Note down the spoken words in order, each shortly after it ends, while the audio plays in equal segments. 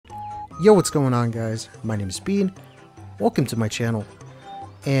Yo, what's going on, guys? My name is Bean. Welcome to my channel.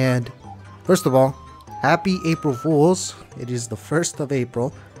 And first of all, happy April Fools. It is the 1st of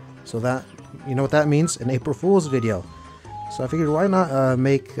April, so that, you know what that means? An April Fool's video. So I figured, why not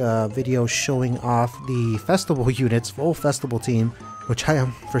make a video showing off the festival units, full festival team, which I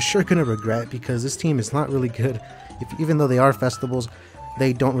am for sure gonna regret because this team is not really good. Even though they are festivals,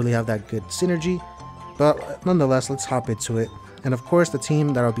 they don't really have that good synergy. But nonetheless, let's hop into it. And of course, the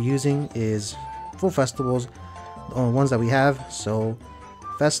team that I'll be using is full festivals, the ones that we have. So,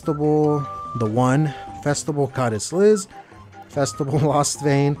 Festival the One, Festival Goddess Liz, Festival Lost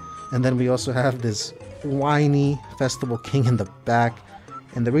Vayne, and then we also have this whiny Festival King in the back.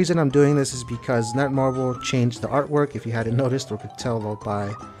 And the reason I'm doing this is because Netmarble changed the artwork, if you hadn't noticed or could tell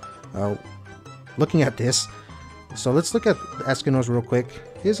by looking at this. So let's look at the Escanors real quick.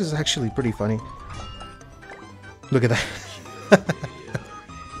 This is actually pretty funny. Look at that.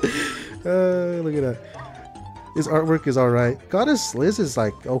 Look at that. His artwork is alright. Goddess Liz is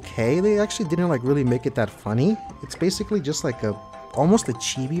like okay. They actually didn't like really make it that funny. It's basically just like almost a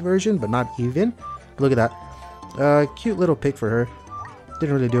chibi version, but not even. Look at that. Cute little pic for her.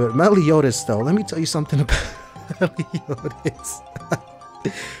 Didn't really do it. Meliodas though. Let me tell you something about Meliodas.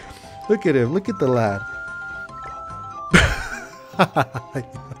 Look at him. Look at the lad.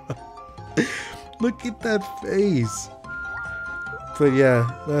 Look at that face. But yeah,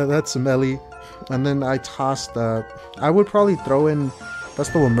 that's Melly. And then I tossed, I would probably throw in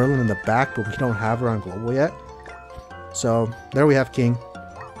Festival Merlin in the back, but we don't have her on global yet. So there we have King.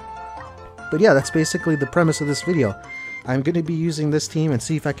 But yeah, that's basically the premise of this video. I'm going to be using this team and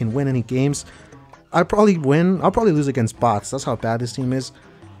see if I can win any games. I'll probably win. I'll probably lose against bots. That's how bad this team is.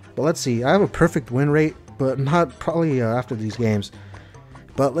 But let's see. I have a perfect win rate, but not probably after these games.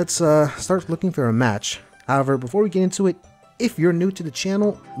 But let's start looking for a match. However, before we get into it, if you're new to the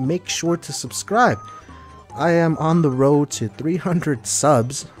channel, make sure to subscribe. I am on the road to 300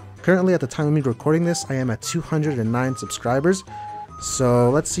 subs. Currently, at the time of me recording this, I am at 209 subscribers.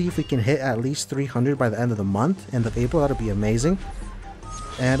 So let's see if we can hit at least 300 by the end of the month, end of April. That'll be amazing.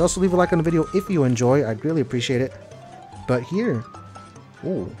 And also leave a like on the video if you enjoy. I'd really appreciate it. But here,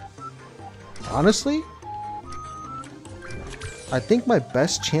 ooh, honestly, I think my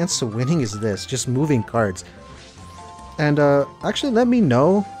best chance of winning is this, just moving cards. And actually let me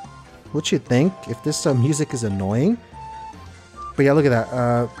know what you think, if this music is annoying. But yeah, look at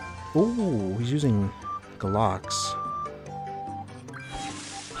that. Ooh, he's using Glocks.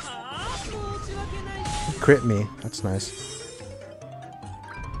 He crit me. That's nice.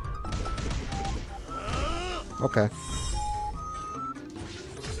 Okay.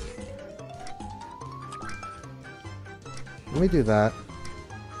 Let me do that.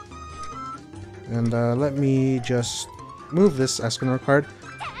 And let me just move this Escanor card.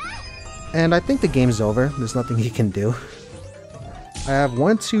 And I think the game's over. There's nothing he can do. I have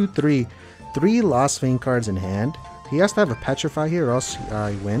 1, 2, 3. 3 Lost Vayne cards in hand. He has to have a Petrify here or else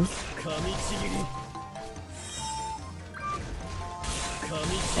I win.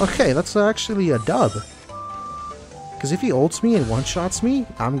 Okay, that's actually a dub. Because if he ults me and one-shots me,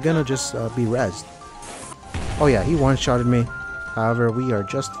 I'm gonna just be rezzed. Oh yeah, he one-shotted me. However, we are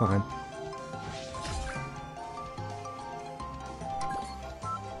just fine.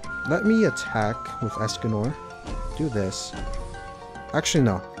 Let me attack with Escanor. Do this. Actually,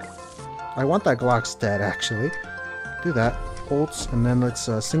 no. I want that Glock's dead, actually. Do that. Ults, and then let's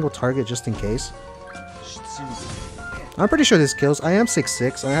single target just in case. I'm pretty sure this kills. I am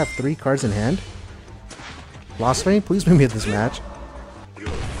 6'6". I have 3 cards in hand. Lost Vayne, please meet me at this match.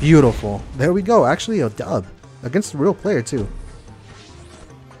 Beautiful. There we go. Actually, a dub. Against a real player, too.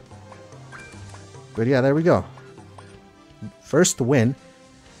 But yeah, there we go. First win.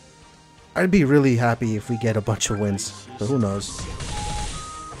 I'd be really happy if we get a bunch of wins, but who knows.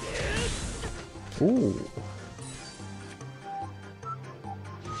 Ooh.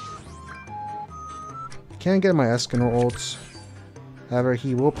 Can't get my Escanor ults. However,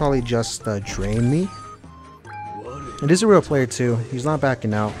 he will probably just drain me. It is a real player too. He's not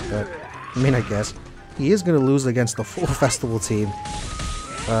backing out, but I mean, I guess. He is going to lose against the full festival team.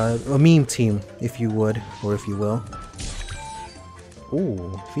 A meme team, if you would, or if you will.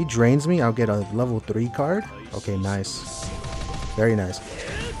 Ooh, if he drains me, I'll get a level 3 card. Okay, nice. Very nice.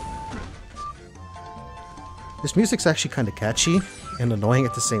 This music's actually kind of catchy and annoying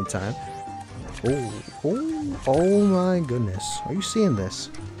at the same time. Oh my goodness. Are you seeing this?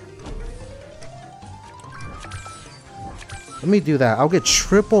 Let me do that. I'll get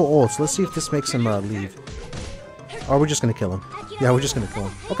triple ults. Let's see if this makes him leave. Oh, we're just gonna kill him. Yeah, we're just gonna kill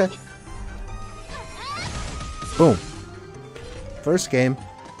him. Okay. Boom. First game.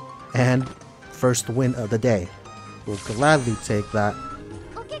 And first win of the day. We'll gladly take that.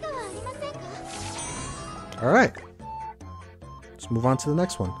 Alright. Let's move on to the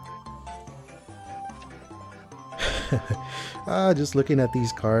next one. Just looking at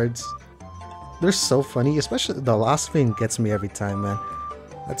these cards. They're so funny. Especially the last thing gets me every time, man.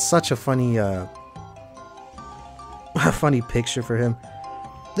 That's such a funny funny picture for him.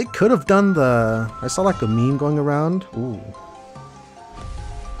 They could have done the... I saw like a meme going around. Ooh.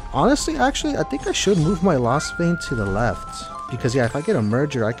 Honestly, actually, I think I should move my Lost Vayne to the left. Because, yeah, if I get a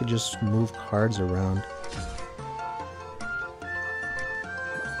merger, I could just move cards around.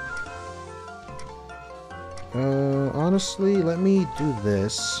 Honestly, let me do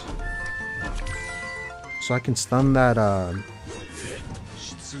this. So I can stun that,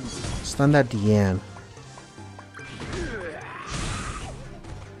 Deanne.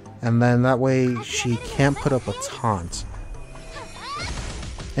 And then that way she can't put up a taunt.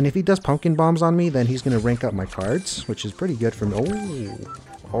 And if he does pumpkin bombs on me, then he's gonna rank up my cards, which is pretty good for me.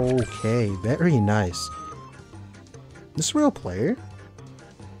 Oh, okay, very nice. This real player?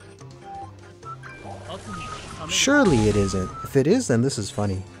 Surely it isn't. If it is, then this is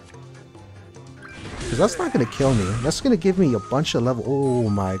funny. Because that's not gonna kill me. That's gonna give me a bunch of level. Oh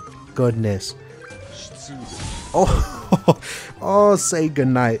my goodness. Oh, oh, say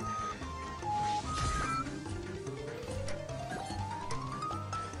goodnight.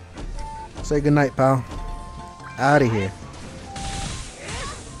 Say goodnight, pal. Out of here.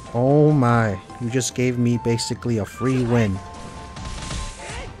 Oh my. You just gave me basically a free win.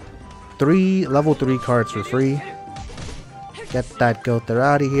 3 level 3 cards for free. Get that goat there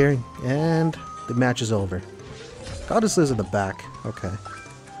out of here. And the match is over. Goddess is at the back. Okay.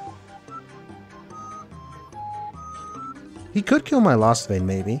 He could kill my Lost Vayne,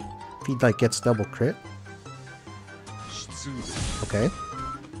 maybe. If he like gets double crit. Okay.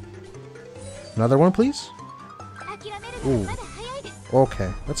 Another one, please? Ooh.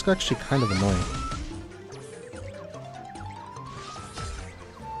 Okay. That's actually kind of annoying.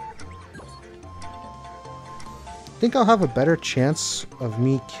 I think I'll have a better chance of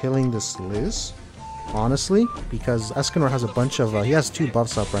me killing this Liz. Honestly. Because Escanor has a bunch of... he has 2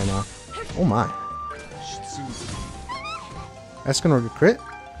 buffs up right now. Oh my. Escanor crit?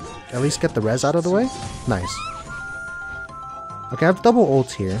 At least get the res out of the way? Nice. Okay, I have double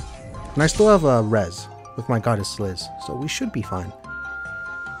ult here. And I still have a res with my Goddess Liz. So we should be fine.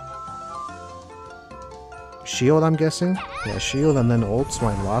 Shield, I'm guessing? Yeah, shield and then ult's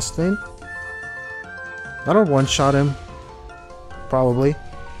my Lost Vayne. That'll one-shot him. Probably.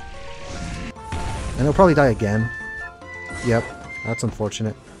 And he'll probably die again. Yep, that's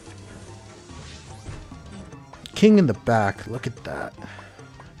unfortunate. King in the back. Look at that.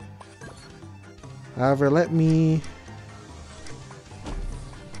 However, let me...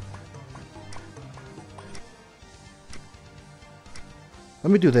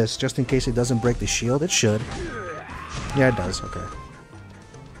 Let me do this, just in case it doesn't break the shield. It should. Yeah, it does. Okay.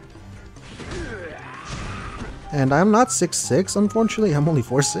 And I'm not 6'6", unfortunately. I'm only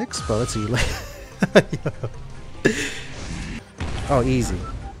 4'6", but let's see. Oh, easy.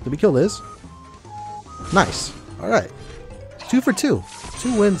 Did we kill Liz? Nice. Alright. 2 for 2.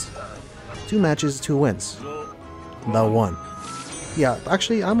 2 wins. 2 matches, 2 wins. The one. Yeah,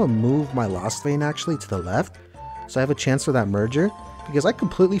 actually, I'm gonna move my Lost Vayne actually to the left. So I have a chance for that merger. Because I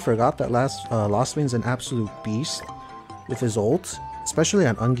completely forgot that Lost Vayne's an absolute beast with his ult. Especially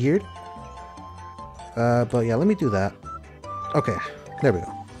on ungeared. But yeah, let me do that. Okay, there we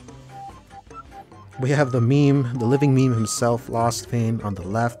go. We have the meme, the living meme himself, Lost Vayne on the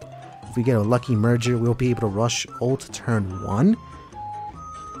left. If we get a lucky merger, we'll be able to rush ult turn 1.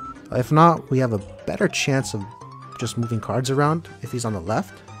 If not, we have a better chance of just moving cards around if he's on the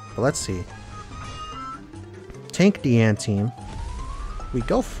left. But let's see. Tank Deanne team. We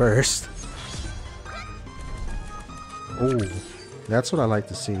go first. Oh, that's what I like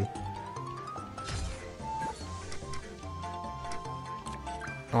to see.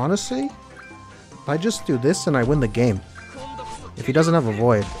 Honestly, I just do this and I win the game. If he doesn't have a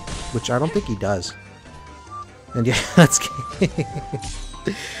void, which I don't think he does. And yeah, that's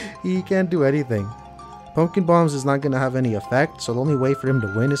he can't do anything. Pumpkin bombs is not going to have any effect, so the only way for him to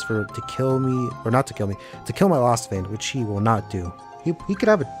win is to kill me, or not to kill me, to kill my Lost Vayne, which he will not do. He could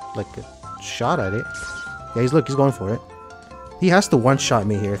have a shot at it. Yeah, he's going for it. He has to one-shot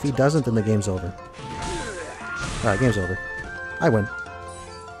me here. If he doesn't, then the game's over. Alright, game's over. I win.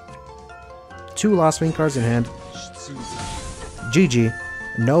 2 Lost Vayne cards in hand. GG.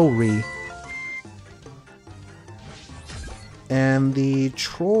 No re. And the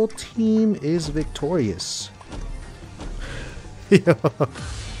troll team is victorious.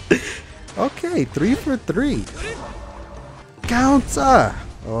 Okay, 3 for 3. Counter!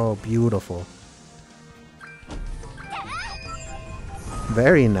 Oh, beautiful.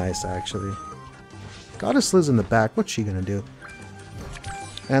 Very nice, actually. Goddess Liz in the back. What's she gonna do?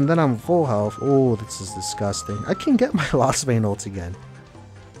 And then I'm full health. Oh, this is disgusting. I can get my Lost Vayne ult again.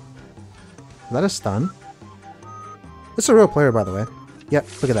 Is that a stun? It's a real player, by the way. Yep,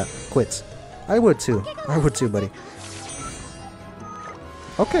 look at that. Quits. I would too. I would too, buddy.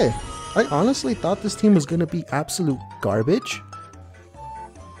 Okay. I honestly thought this team was gonna be absolute garbage.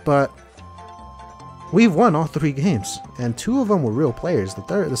 But we've won all 3 games. And 2 of them were real players.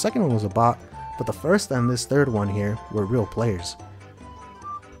 The second one was a bot. But the first and this third one here were real players.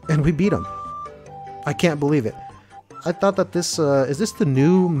 And we beat them. I can't believe it. I thought that this, is this the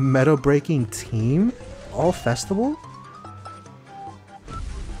new meta-breaking team? All festival?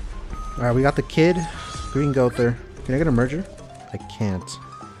 Alright, we got the kid. Green Gother. Can I get a merger? I can't.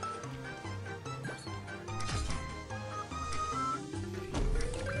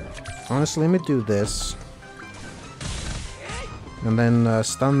 Honestly, let me do this. And then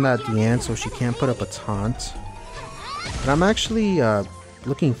stun that Diane so she can't put up a taunt. And I'm actually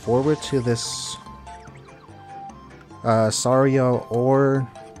looking forward to this Sario or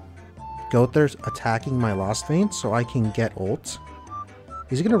Gother attacking my Lost Vayne so I can get ult.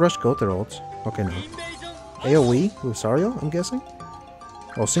 Is he gonna rush Gother ult? Okay, no. AoE with Sario, I'm guessing?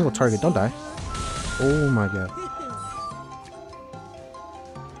 Oh, single target, don't die. Oh my god.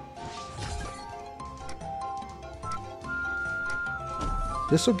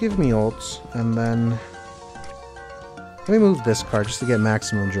 This will give me ults, and then let me move this card just to get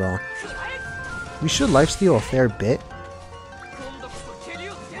maximum draw. We should lifesteal a fair bit.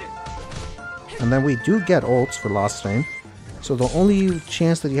 And then we do get ults for Lost Vayne. So the only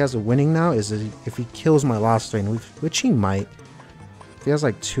chance that he has of winning now is if he kills my Lost Vayne, which he might. If he has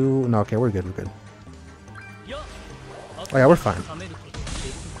like 2... No, okay, we're good, we're good. Oh yeah, we're fine.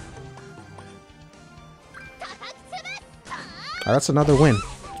 That's another win.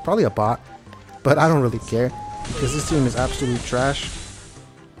 It's probably a bot, but I don't really care because this team is absolute trash.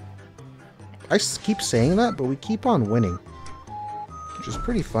 I keep saying that, but we keep on winning, which is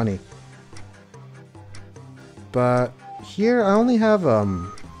pretty funny. But here I only have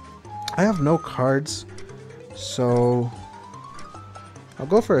I have no cards, so I'll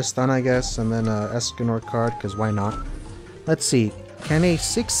go for a stun, I guess, and then a Escanor card because why not? Let's see. Can a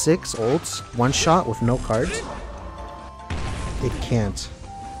 6/6 ult one shot with no cards? It can't.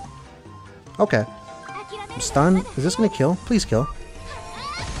 Okay. Stun. Is this gonna kill? Please kill.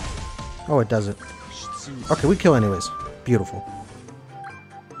 Oh, it doesn't. Okay, we kill anyways. Beautiful.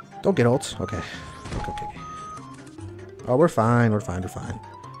 Don't get ults. Okay. Okay. Oh, we're fine. We're fine. We're fine.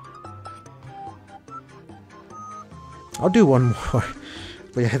 I'll do one more.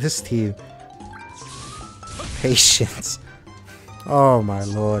 But yeah, this team. Patience. Oh my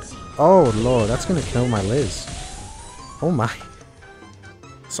lord. Oh lord, that's gonna kill my Liz. Oh my.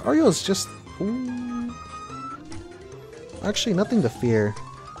 Sario's just... Ooh. Actually, nothing to fear.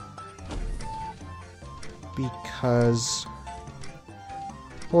 Because...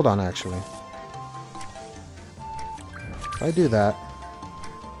 Hold on, actually. If I do that...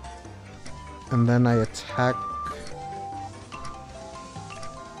 And then I attack...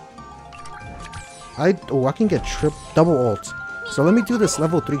 I can get double ult. So let me do this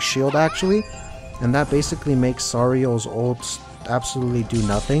level 3 shield, actually. And that basically makes Sario's ult absolutely do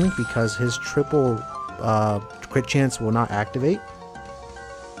nothing because his triple crit chance will not activate.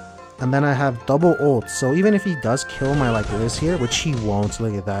 And then I have double ult, so even if he does kill my Liz here, which he won't,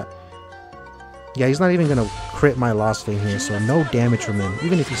 look at that. Yeah, he's not even gonna crit my Lost Vayne here, so no damage from him,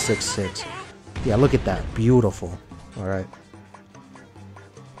 even if he's 6/6. Yeah, look at that, beautiful. Alright.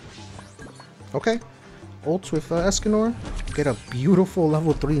 Okay, ults with Escanor. Get a beautiful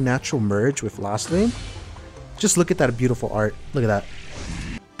level 3 natural merge with Lost Vayne. Just look at that beautiful art. Look at that.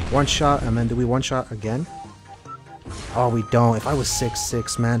 One shot, and then do we one shot again? Oh, we don't. If I was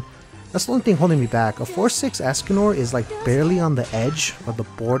 6/6, man. That's the only thing holding me back. A 4/6 Escanor is like barely on the edge of the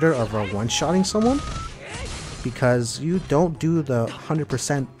border of one-shotting someone. Because you don't do the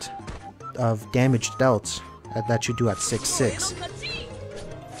 100% of damage dealt that you do at 6/6.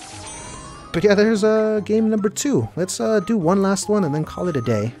 But yeah, there's game number 2. Let's do one last one and then call it a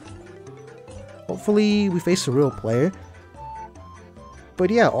day. Hopefully we face a real player. But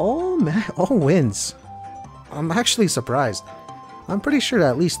yeah, all wins. I'm actually surprised. I'm pretty sure that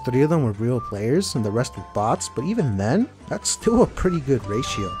at least 3 of them were real players and the rest were bots, but even then, that's still a pretty good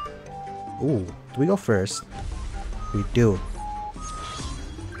ratio. Ooh, do we go first? We do.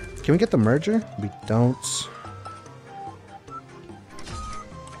 Can we get the merger? We don't.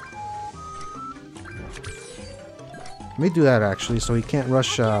 Let me do that actually, so he can't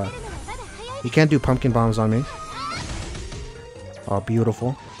rush, he can't do pumpkin bombs on me. Oh,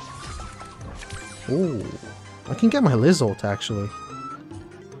 beautiful. Ooh, I can get my Liz ult actually.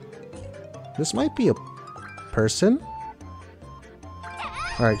 This might be a person.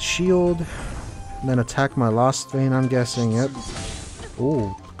 Alright, shield. And then attack my Lost Vayne, I'm guessing. Yep.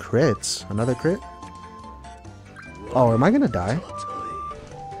 Ooh, crits. Another crit? Oh, am I gonna die?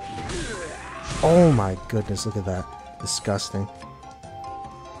 Oh my goodness, look at that. Disgusting.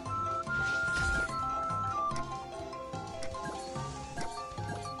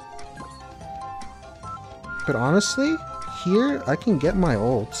 But honestly, here I can get my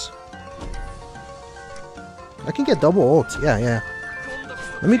ults. I can get double ults. Yeah.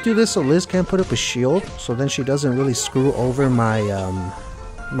 Let me do this so Liz can't put up a shield, so then she doesn't really screw over my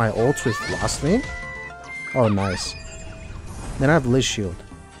my ults with Lost Vayne. Oh, nice. Then I have Liz shield.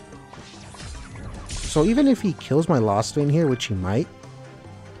 So even if he kills my Lost Vayne here, which he might,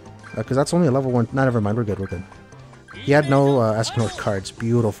 because that's only a level 1. Nah, never mind. We're good. He had no Escanor cards.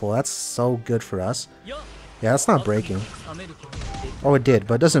 Beautiful. That's so good for us. Yeah, that's not breaking. Oh, it did,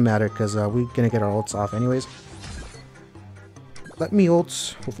 but it doesn't matter because we're gonna get our ults off anyways. Let me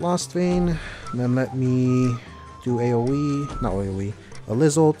ult with Lost Vayne, and then let me do AoE, not AoE, a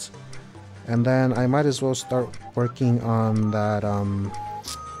Liz ult, and then I might as well start working on that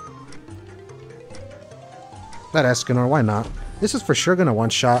that Escanor. Why not? This is for sure gonna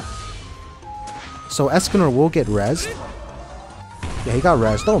one-shot. So Escanor will get rezzed. Yeah, he got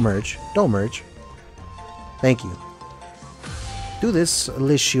rezzed. Don't merge. Thank you. Do this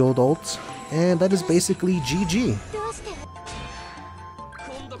Liz shield ult, and that is basically GG.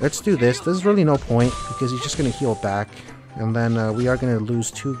 Let's do this. There's really no point because he's just going to heal back. And then we are going to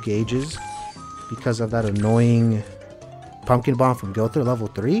lose 2 gauges because of that annoying pumpkin bomb from Gother level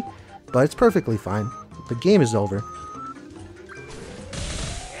 3. But it's perfectly fine. The game is over.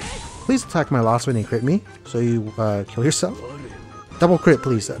 Please attack my Lost Vayne and crit me so you kill yourself. Double crit,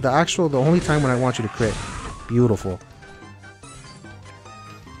 please. The only time when I want you to crit. Beautiful.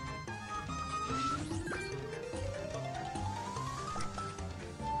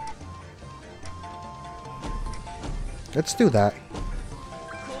 Let's do that.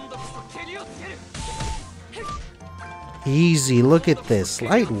 Easy, look at this.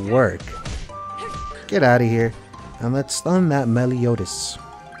 Light work. Get out of here. And let's stun that Meliodas.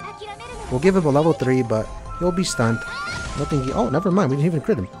 We'll give him a level 3, but he'll be stunned. Nothing. Oh, never mind. We didn't even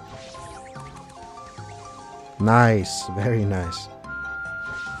crit him. Nice. Very nice.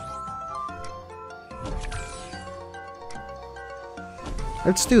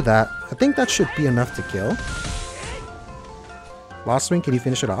 Let's do that. I think that should be enough to kill. Lost Vayne, can you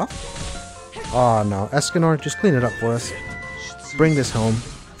finish it off? Oh no, Escanor, just clean it up for us. Bring this home.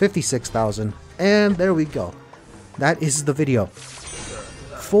 56,000. And there we go. That is the video.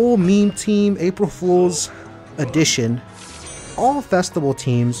 Full meme team, April Fool's edition. All festival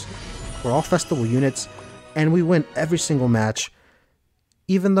teams, or all festival units, and we win every single match.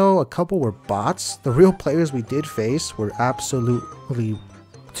 Even though a couple were bots, the real players we did face were absolutely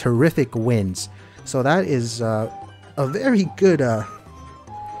terrific wins. So that is a very good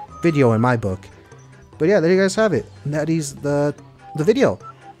video in my book. But yeah, there you guys have it. That is the video.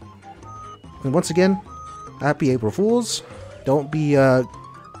 And once again, happy April Fools. Don't be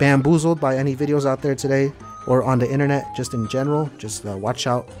bamboozled by any videos out there today or on the internet, just in general. Just watch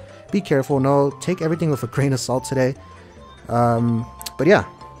out. Be careful. No, take everything with a grain of salt today. But yeah,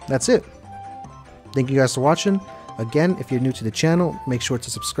 that's it. Thank you guys for watching. Again, if you're new to the channel, make sure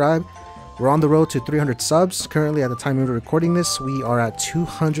to subscribe. We're on the road to 300 subs. Currently, at the time we're recording this, we are at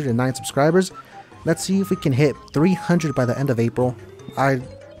 209 subscribers. Let's see if we can hit 300 by the end of April.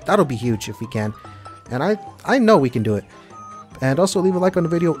 That'll be huge if we can. And I know we can do it. And also leave a like on the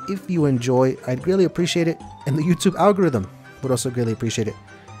video if you enjoy. I'd really appreciate it. And the YouTube algorithm would also greatly appreciate it.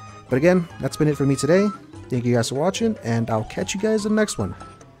 But again, that's been it for me today. Thank you guys for watching, and I'll catch you guys in the next one.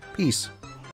 Peace.